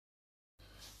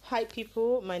Hi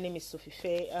people, my name is Sophie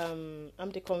Faye.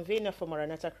 I'm the convener for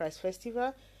Maranatha Christ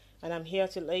Festival, and I'm here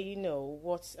to let you know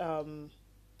what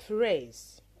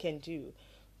praise can do.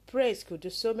 Praise could do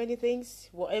so many things.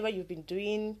 Whatever you've been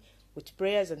doing with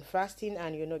prayers and fasting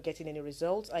and you're not getting any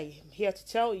results, I'm here to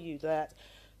tell you that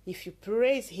if you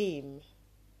praise Him,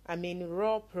 I mean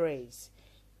raw praise,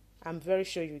 I'm very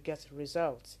sure you get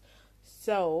results.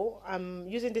 So I'm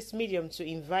using this medium to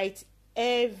invite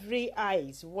every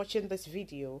eyes watching this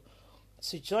video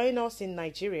to join us in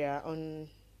Nigeria on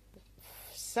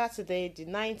Saturday the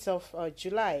 9th of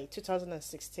July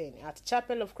 2016 at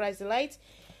Chapel of Christ the Light,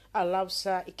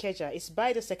 Alausa, Ikeja. It's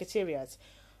by the Secretariat.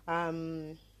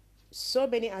 So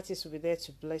many artists will be there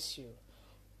to bless you.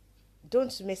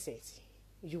 Don't miss it.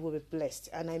 You will be blessed,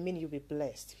 and I mean you'll be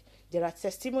blessed. There are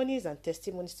testimonies, and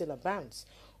testimonies still abounds.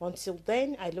 Until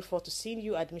then, I look forward to seeing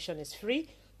you. Admission is free.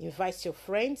 Invite your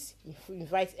friends,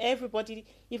 invite everybody,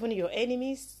 even your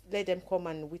enemies. Let them come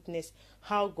and witness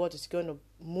how God is going to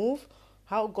move,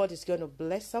 how God is going to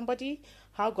bless somebody,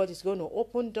 how God is going to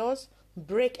open doors,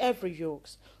 break every yoke.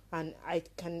 And I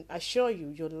can assure you,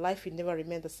 your life will never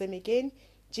remain the same again.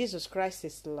 Jesus Christ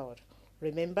is Lord.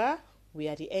 Remember, we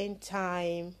are the end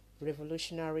time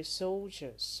revolutionary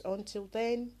soldiers. Until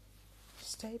then,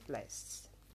 stay blessed.